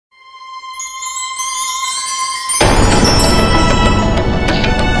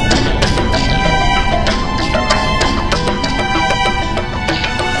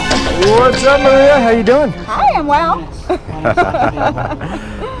What's up, Maria? How you doing? Hi, I'm well.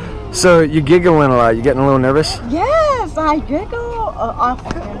 So you're giggling a lot. You getting a little nervous? Yes, I giggle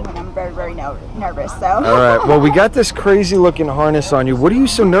often when I'm very, very nervous. So. All right. Well, we got this crazy looking harness on you. What are you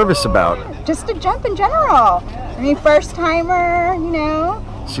so nervous about? Just to jump in general. I mean, first timer, you know.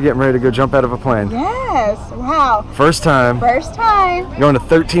 So you're getting ready to go jump out of a plane? Yes. Wow. First time. First time. You're going to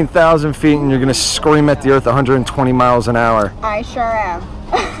 13,000 feet and you're going to scream at the earth 120 miles an hour. I sure am.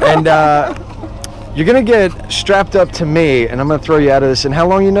 And you're going to get strapped up to me and I'm going to throw you out of this. And how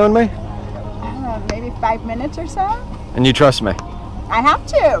long you known me? I don't know, maybe 5 minutes or so. And you trust me? I have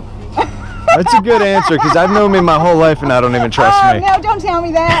to. That's a good answer because I've known me my whole life and I don't even trust me. No, don't tell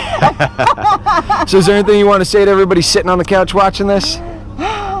me that. So is there anything you want to say to everybody sitting on the couch watching this?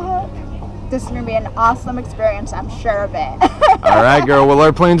 This is going to be an awesome experience, I'm sure of it. All right, girl. Well,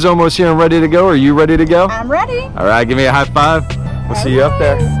 our plane's almost here and ready to go. Are you ready to go? I'm ready. All right, give me a high five. We'll see you up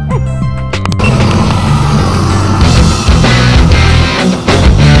there.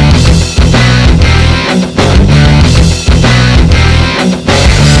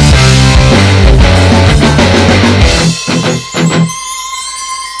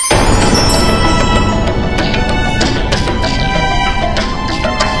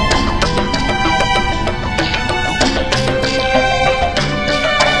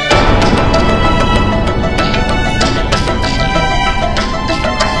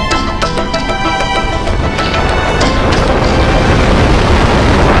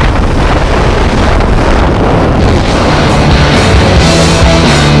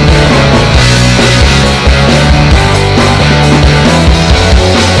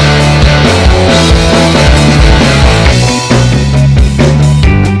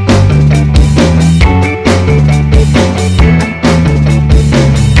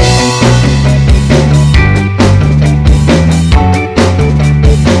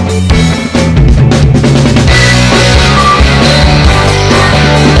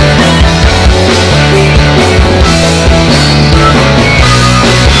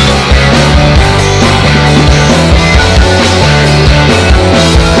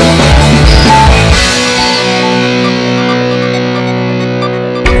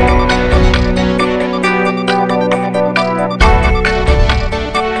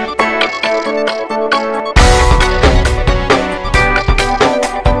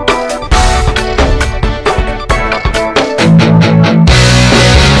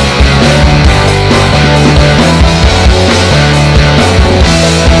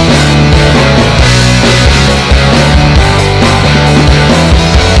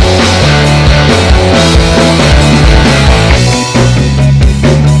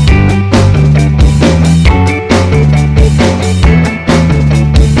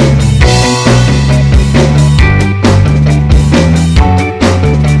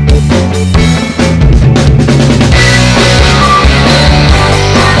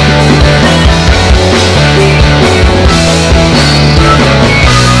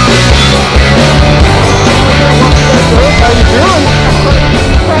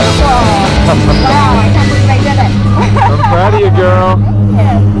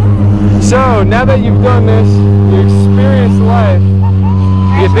 So now that you've done this, you experienced life,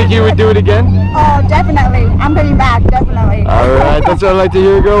 do you think you would do it again? Oh, definitely. I'm coming back, definitely. All right, that's what I like to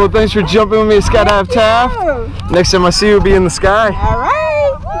hear, girl. Well, thanks for jumping with me at Skydive Taft. Next time I see you, be in the sky. All right.